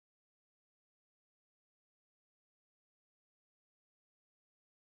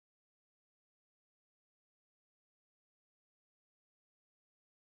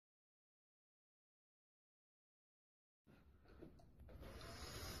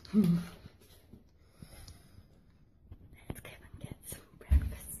Let's go and get some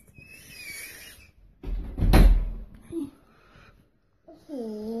breakfast.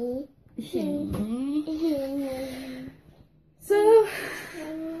 So,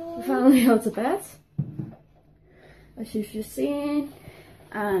 we're finally out of bed, as you've just seen,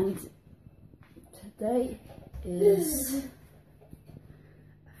 and today is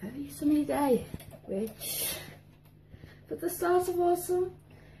a very sunny day, which for the start of autumn,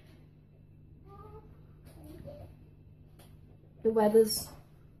 the weather's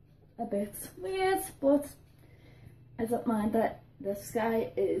a bit weird, but I don't mind that the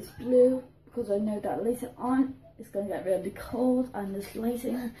sky is blue, because I know that later on it's going to get really cold and this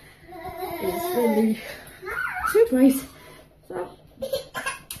lighting is really too bright. So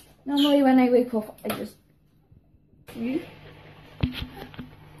normally when I wake up I just read.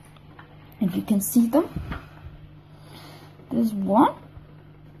 If you can see them, there's one,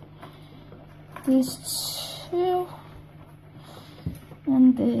 there's two,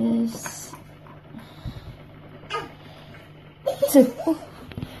 and there's two.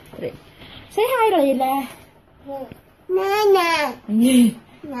 Three. Say hi, Layla. Nana.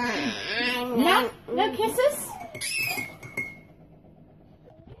 No, no kisses.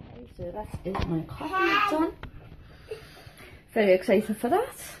 So that is my coffee done. Very excited for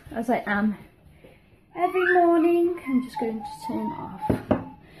that, as I am every morning. I'm just going to turn off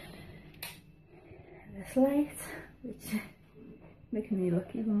this light, which makes me look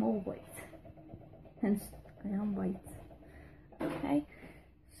even more white. Hence, I am white. Okay,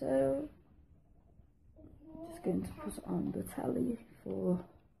 so I'm just going to put on the telly for.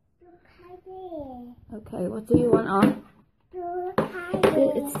 Okay, what do you want on?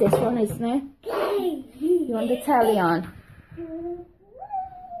 It's this one, isn't it? You want the telly on? What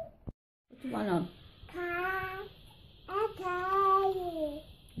do you want on?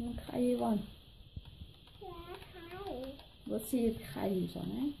 Okay, you want? We'll see if Kai's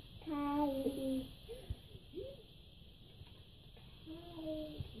on, eh?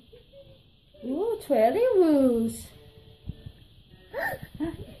 Ooh, twirly woos!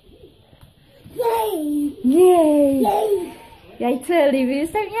 Yay! Yay! Yay! Yay, twirly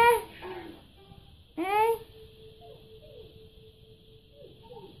woos, don't you? Eh?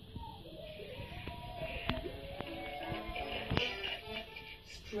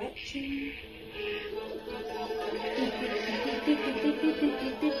 Stretching.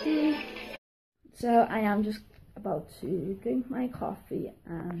 So I am just about to drink my coffee,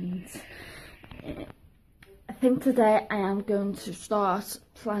 and I think today I am going to start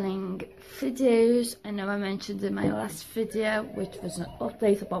planning videos. I know I mentioned in my last video, which was an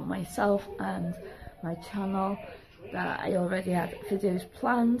update about myself and my channel, that I already had videos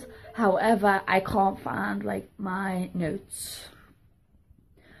planned. However, I can't find like my notes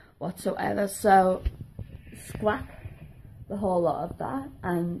whatsoever, so scrap the whole lot of that,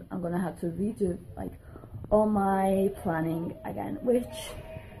 and I'm gonna have to redo like all my planning again, which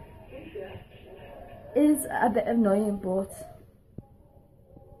is a bit annoying, but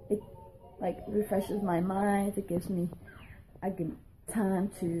it like refreshes my mind. It gives me time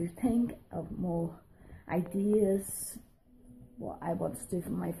to think of more ideas, what I want to do for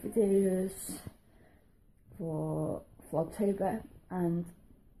my videos for October, and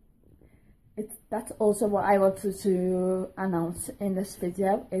that's also what I wanted to announce in this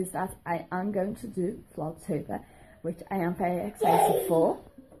video, is that I am going to do Vlogtober, which I am very excited for.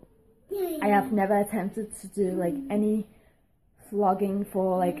 I have never attempted to do like any vlogging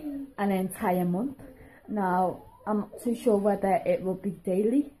for like an entire month. Now I'm not too sure whether it will be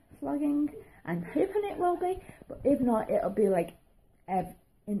daily vlogging. I'm hoping it will be, but if not, it'll be like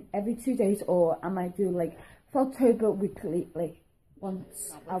in every 2 days, or I might do like Vlogtober weekly, like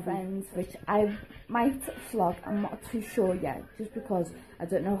once a week, which I might vlog. I'm not too sure yet, just because I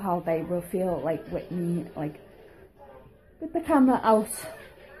don't know how they will feel like with me, like with the camera out,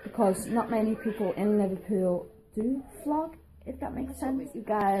 because not many people in Liverpool do vlog, if that makes sense. You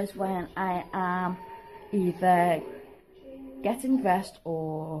guys, when I am either getting dressed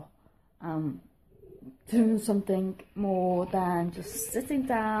or doing something more than just sitting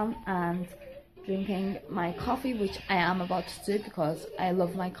down and drinking my coffee, which I am about to do, because I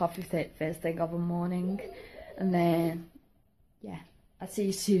love my coffee first thing of the morning. And then yeah, I'll see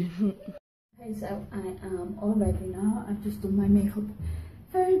you soon. Okay, so I am all ready now. I've just done my makeup,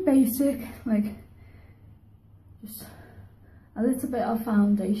 very basic, like just a little bit of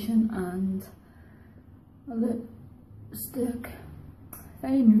foundation and a lipstick,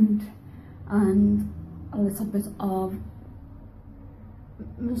 very nude, and a little bit of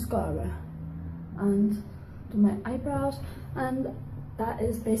mascara, and do my eyebrows, and that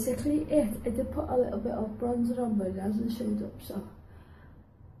is basically it. I did put a little bit of bronzer on, but it hasn't showed up, so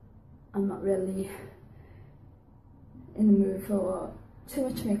I'm not really in the mood for too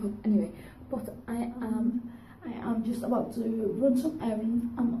much makeup anyway. But I am just about to run some errands.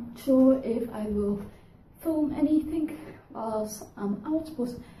 I'm not sure if I will film anything whilst I'm out, but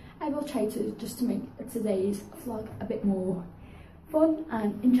I will try to, just to make today's vlog a bit more fun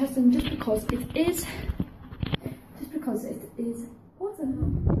and interesting, just because it is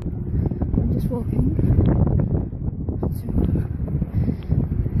awesome. I'm just walking to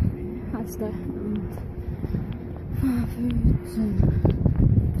Asda and foods and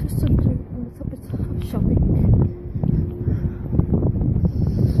just to do a little bit of shopping.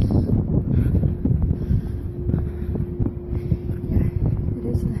 Yeah, it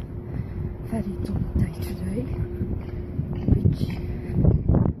is a very dull day today, which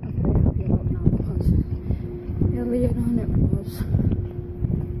I'm very happy about now, because earlier on it was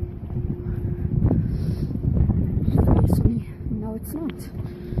very sunny and now it's not,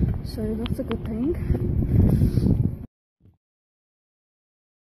 so that's a good thing.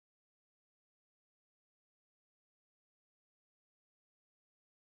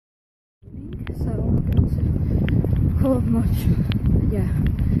 So I'm not going to hold much. Yeah,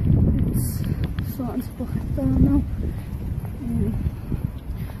 it's starting to book down now.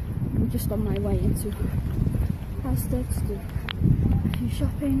 I'm just on my way into Asda to do a few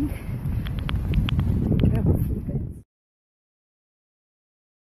shopping, grab a few bits.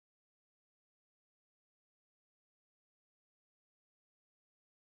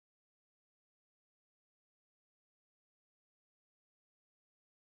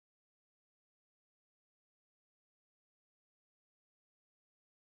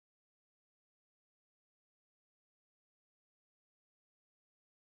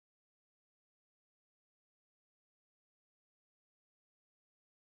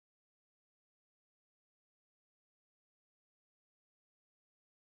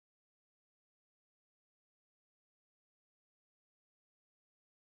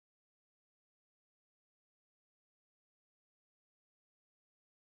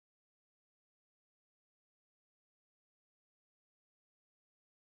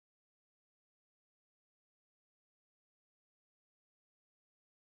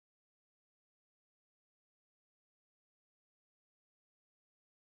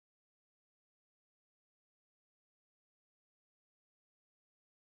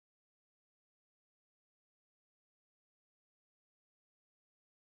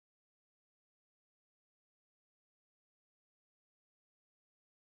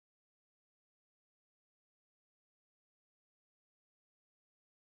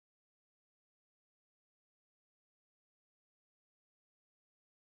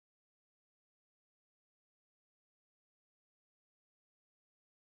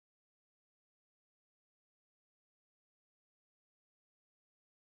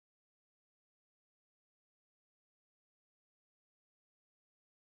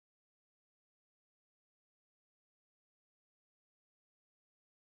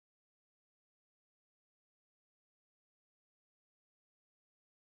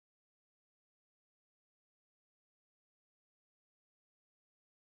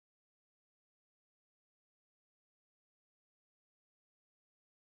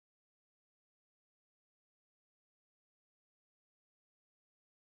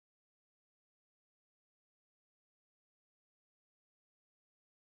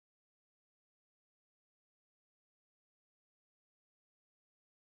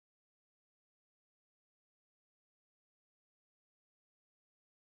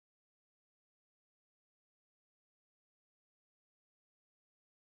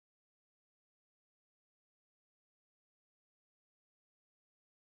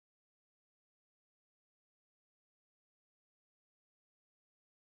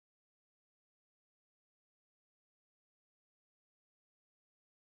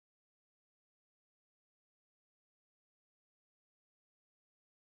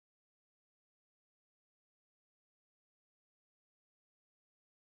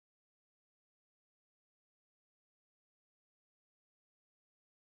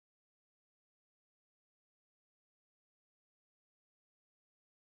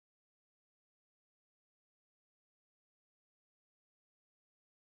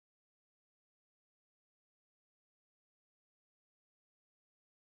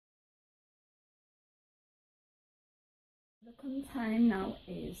 The current time now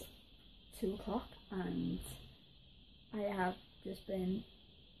is 2 o'clock, and I have just been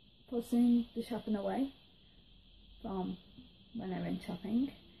putting the shopping away from when I went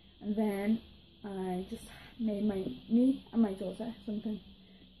shopping, and then I just made me and my daughter something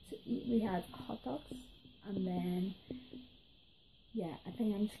to eat. We had hot dogs, and then yeah, I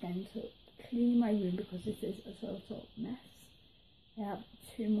think I'm just going to clean my room because this is a total mess. I have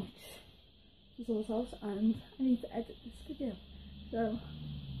too much to sort out and I need to edit this video, so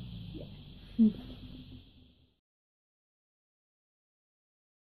yeah.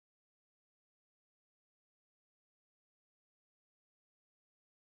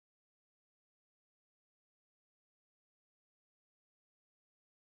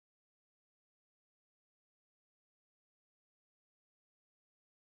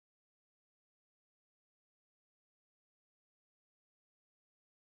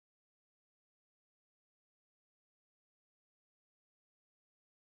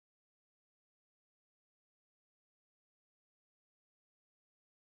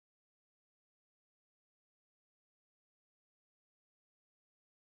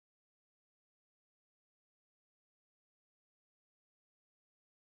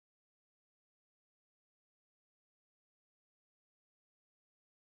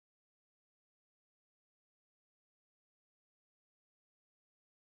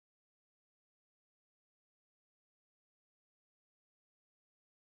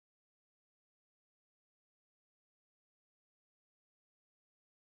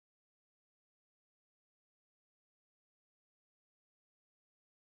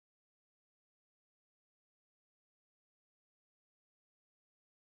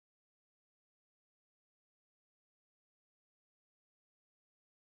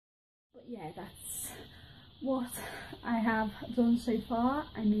 But yeah, that's what I have done so far.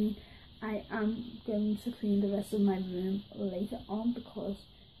 I mean, I am going to clean the rest of my room later on because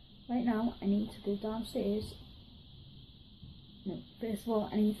right now I need to go downstairs. No, first of all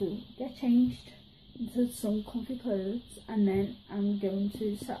I need to get changed into some comfy clothes, and then I'm going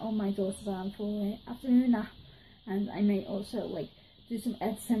to settle my daughter down for an afternoon nap, and I may also like do some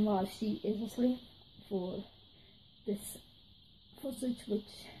editing while she is asleep for this footage, which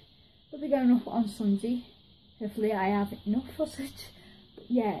will be going up on Sunday. Hopefully I have enough footage. But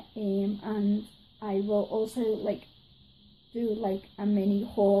yeah, and I will also like do like a mini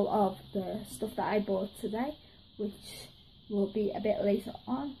haul of the stuff that I bought today, which will be a bit later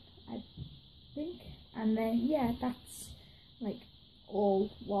on, I think. And then yeah, that's like all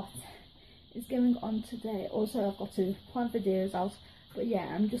what is going on today. Also I've got to plan videos out, but yeah,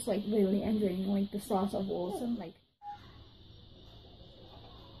 I'm just like really enjoying like the start of autumn. Like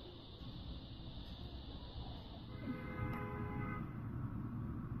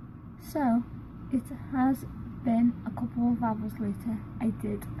so it has been a couple of hours later. I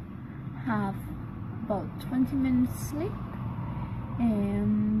did have about 20 minutes sleep,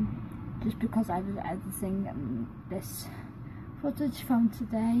 just because I was editing this footage from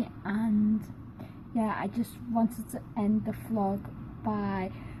today, and yeah, I just wanted to end the vlog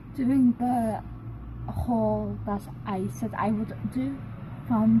by doing the haul that I said I would do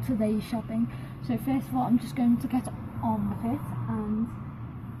from today's shopping. So first of all, I'm just going to get on with it, and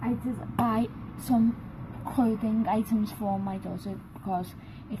I did buy some clothing items for my daughter because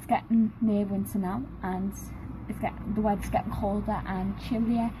it's getting near winter now, and the weather's getting colder and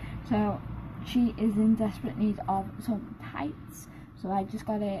chillier, so she is in desperate need of some tights. So I just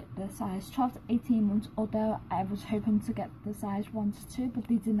got the size 12 to 18 months, although I was hoping to get the size 1 to 2, but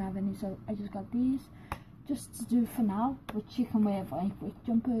they didn't have any, so I just got these just to do for now, which she can wear like with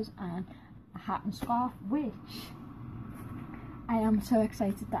jumpers and a hat and scarf, which I am so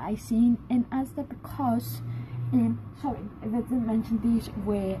excited that I seen in Asda, because sorry if I didn't mention, these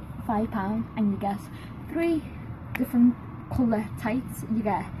were £5 and you get 3 different colour tights. You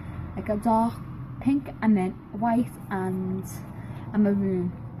get like a dark pink, and then white and a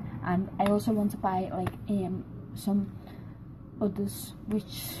maroon, and I also want to buy like some others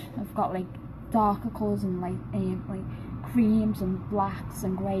which have got like darker colours and like creams and blacks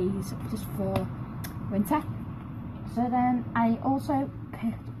and greys, just for winter. So then I also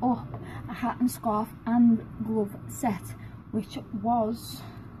picked up a hat and scarf and glove set, which was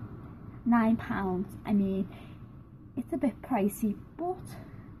 £9. I mean, it's a bit pricey, but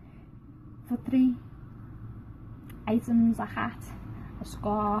for 3 items, a hat, a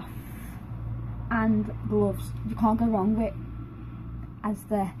scarf and gloves, you can't go wrong with as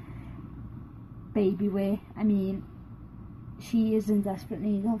the baby wear. I mean, she is in desperate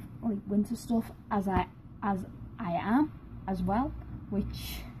need of like winter stuff, as I am as well,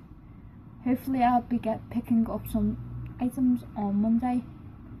 which hopefully I'll be picking up some items on Monday.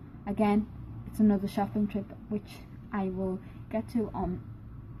 Again, it's another shopping trip which I will get to on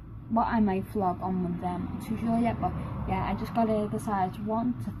what I might vlog on Monday. I'm not too sure yet, but yeah, I just got the size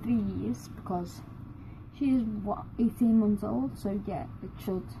 1 to 3s because She's what, 18 months old, so yeah, it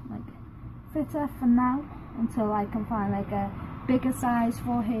should like fit her for now until I can find like a bigger size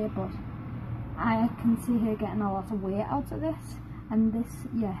for her. But I can see her getting a lot of weight out of this, and this,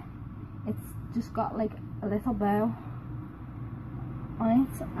 yeah, it's just got like a little bow on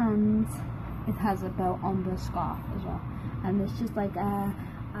it, and it has a bow on the scarf as well, and it's just like a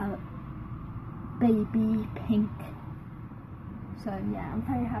baby pink. So yeah, I'm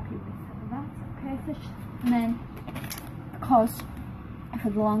very happy with that purchase. And then, because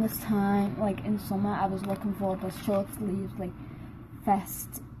for the longest time, like in summer, I was looking for the short sleeves like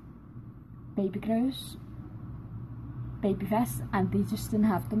vest, baby grows, baby vests, and they just didn't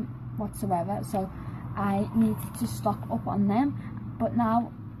have them whatsoever, so I needed to stock up on them. But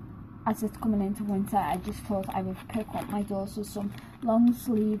now, as it's coming into winter, I just thought I would pick up my daughter some long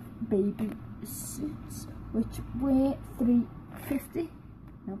sleeve baby suits, which were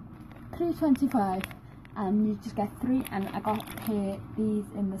 $3.25, and you just get 3, and I got her these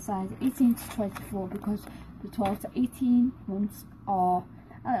in the size 18 to 24 because the 12 to 18 months are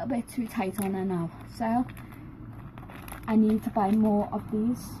a little bit too tight on her now, so I need to buy more of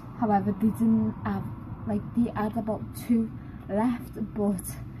these. However, they didn't have, like, they had about 2 left,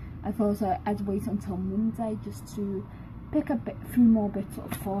 but I thought I'd wait until Monday just to pick a few more bits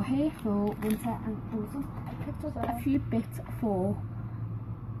up for her for winter. And also I picked up a few bits for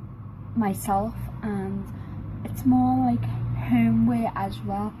myself, and it's more like homeware as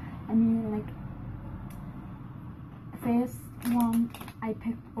well. I mean, like, the first one I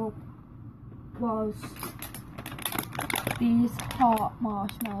picked up was these heart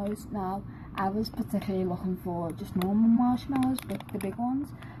marshmallows. Now, I was particularly looking for just normal marshmallows, but the big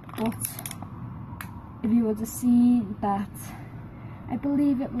ones. But if you would have seen that, I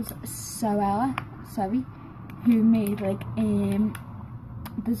believe it was Zoella, who made like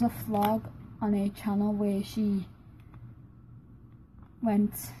there's a vlog on her channel where she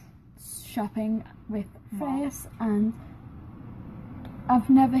went shopping with Face, and I've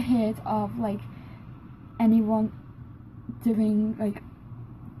never heard of like anyone doing like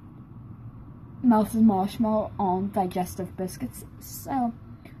melted marshmallow on digestive biscuits. So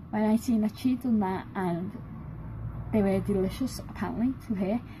when I seen that she'd done that, and they were delicious apparently to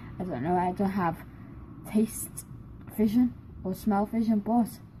her. I don't know, I don't have taste vision or smell vision,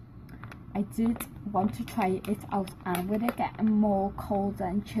 but I did want to try it out, and with it getting more colder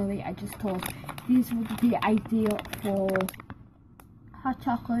and chilly, I just thought these would be ideal for hot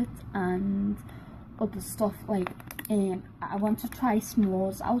chocolate and other stuff. Like I want to try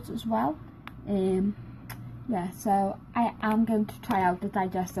s'mores out as well. Yeah, so I am going to try out the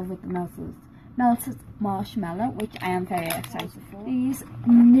digestive with the melted marshmallow, which I am very excited for. These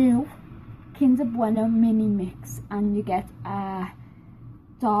new Kinder Bueno mini mix, and you get a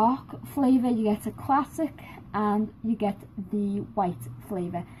dark flavour, you get a classic, and you get the white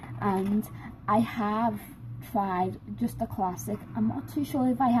flavour. And I have tried just the classic. I'm not too sure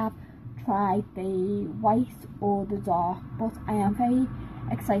if I have tried the white or the dark, but I am very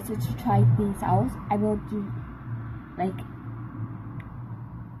excited to try these out. I will do like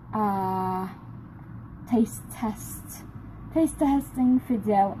a taste testing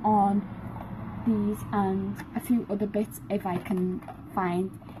video on these and a few other bits if I can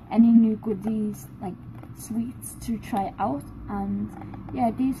find any new goodies like sweets to try out. And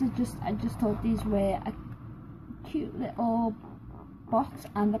yeah, these are just, I just thought these were a cute little box,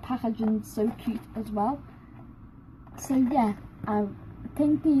 and the packaging's so cute as well. So yeah, I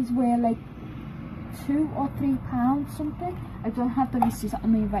think these were like £2 or £3 something. I don't have the receipt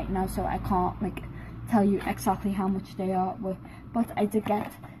on me right now, so I can't like tell you exactly how much they are worth, but I did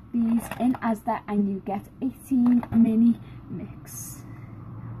get these in Asda, and you get 18 mini mix,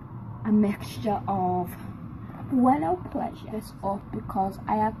 a mixture of Bueno Pleasure. This up because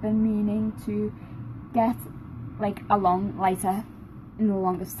I have been meaning to get like a long lighter in the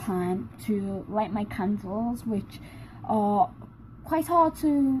longest time to light my candles, which are quite hard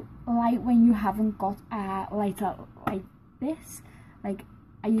to light when you haven't got a lighter like this. Like,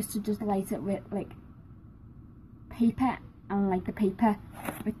 I used to just light it with like paper, and like the paper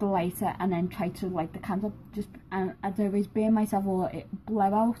with the lighter, and then try to light the candle, and I'd always burn myself or it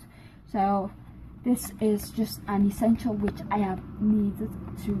blow out. So this is just an essential which I have needed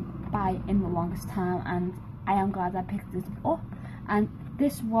to buy in the longest time, and I am glad I picked it up. And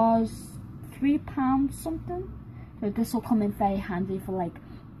this was £3 something, so this will come in very handy for like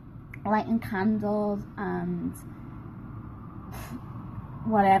lighting candles and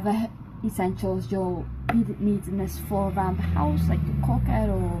whatever essentials you'll be needing this for around the house, like the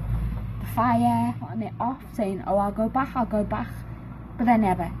cooker or the fire. Putting it off, saying, oh, I'll go back, but I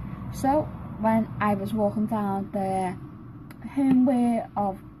never. So when I was walking down the homeway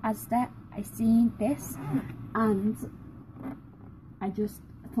of Asda, I seen this and I just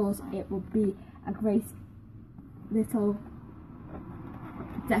thought it would be a great little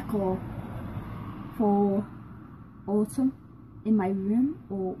decor for autumn in my room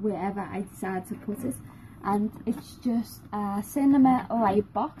or wherever I decide to put it. And it's just a cinema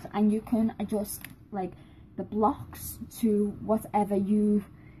light box, and you can adjust like the blocks to whatever you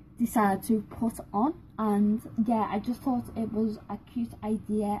decide to put on. And yeah, I just thought it was a cute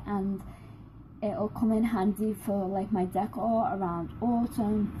idea, and it'll come in handy for like my decor around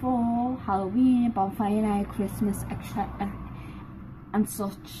autumn, fall, Halloween, bonfire night, Christmas, etc. and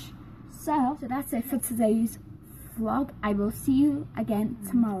such. So that's it for today's vlog. I will see you again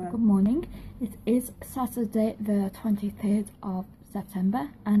tomorrow. Good morning. It is Saturday the 23rd of September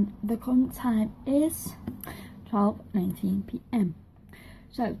and the current time is 12:19 p.m.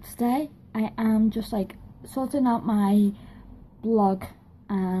 So today I am just like sorting out my blog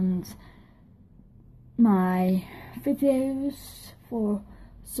and my videos for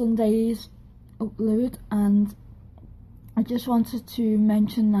Sunday's upload, and I just wanted to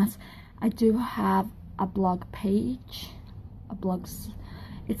mention that I do have a blog page,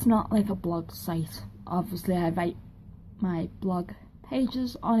 it's not like a blog site, obviously I write my blog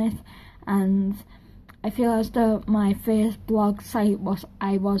pages on it, and I feel as though my first blog site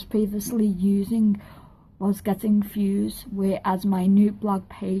I was previously using was getting views, whereas my new blog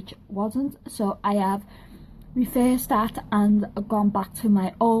page wasn't. So I have reversed that and gone back to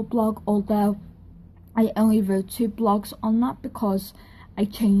my old blog, although I only wrote 2 blogs on that because I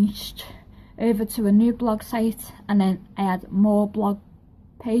changed over to a new blog site and then I had more blog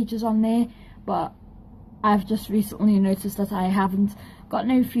pages on there, but I've just recently noticed that I haven't got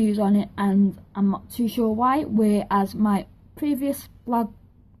no views on it and I'm not too sure why, whereas my previous blog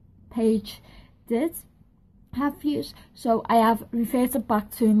page did have views. So I have reverted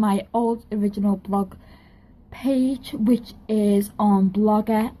back to my old original blog page, which is on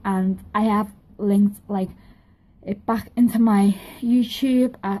Blogger, and I have linked like it back into my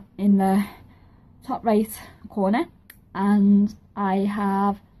YouTube in the top right corner, and I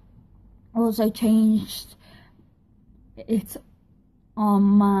have also changed it on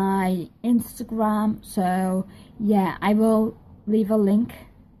my Instagram. So yeah, I will leave a link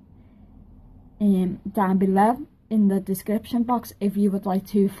down below in the description box if you would like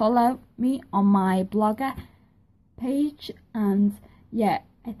to follow me on my Blogger page. And yeah,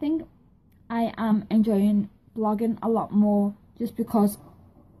 I think I am enjoying blogging a lot more just because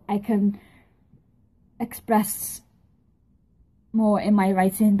I can express more in my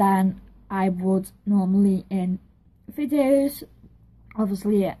writing than I would normally in videos.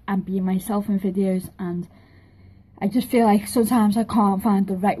 Obviously I'm being myself in videos and I just feel like sometimes I can't find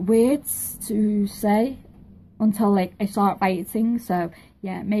the right words to say until like I start writing. So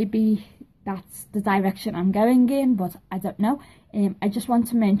yeah, maybe that's the direction I'm going in, but I don't know. I just want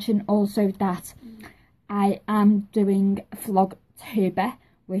to mention also that I am doing vlogtober,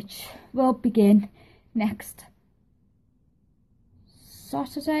 which will begin next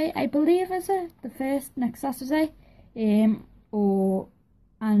Saturday, I believe, is it the first, next Saturday, and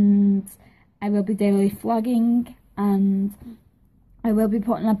I will be daily vlogging, and I will be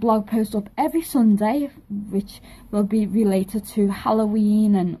putting a blog post up every Sunday which will be related to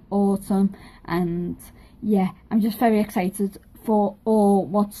Halloween and autumn. And yeah, I'm just very excited for all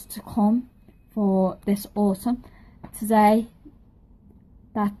what's to come for this autumn. Today,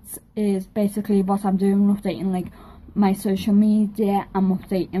 that is basically what I'm doing, updating like my social media, I'm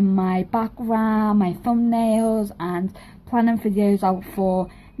updating my background, my thumbnails, and planning videos out for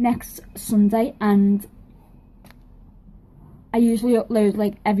next Sunday. And I usually upload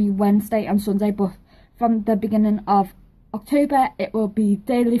like every Wednesday and Sunday, but from the beginning of October it will be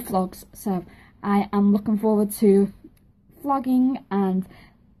daily vlogs. So I am looking forward to vlogging and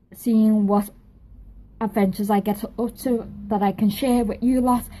seeing what adventures I get up to that I can share with you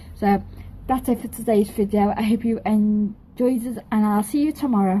lot. So that's it for today's video. I hope you enjoyed it and I'll see you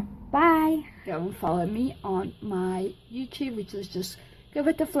tomorrow. Bye. Go and follow me on my YouTube, which is just Go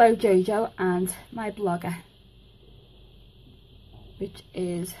With The Flow Jojo, and my blogger, which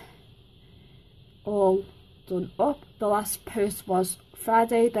is all done up. The last post was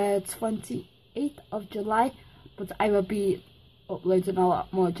Friday the 28th of July, but I will be uploading a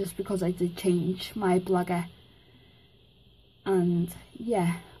lot more just because I did change my blogger. And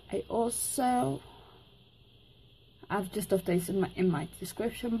yeah, I also I've just updated in my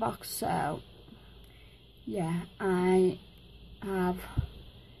description box. So yeah, I have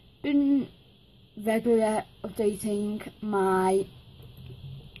been regular updating my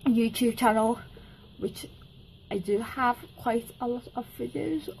YouTube channel, which I do have quite a lot of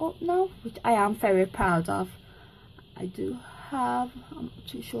videos up now, which I am very proud of. I do have, I'm not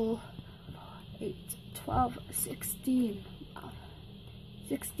too sure, 8, 12, 16,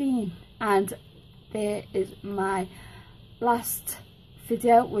 16, and there is my last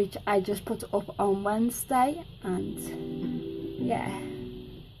video, which I just put up on Wednesday, and yeah,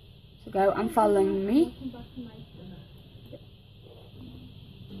 so go and follow me.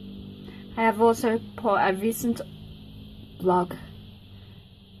 I have also put a recent blog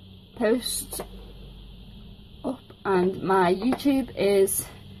post up, and my YouTube is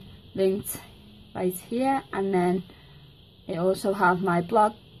linked right here, and then I also have my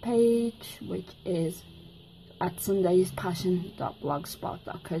blog page, which is at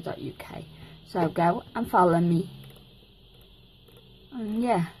sundayspassion.blogspot.co.uk, so go and follow me. And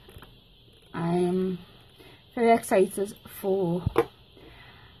yeah, I am very excited for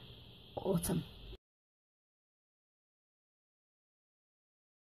autumn.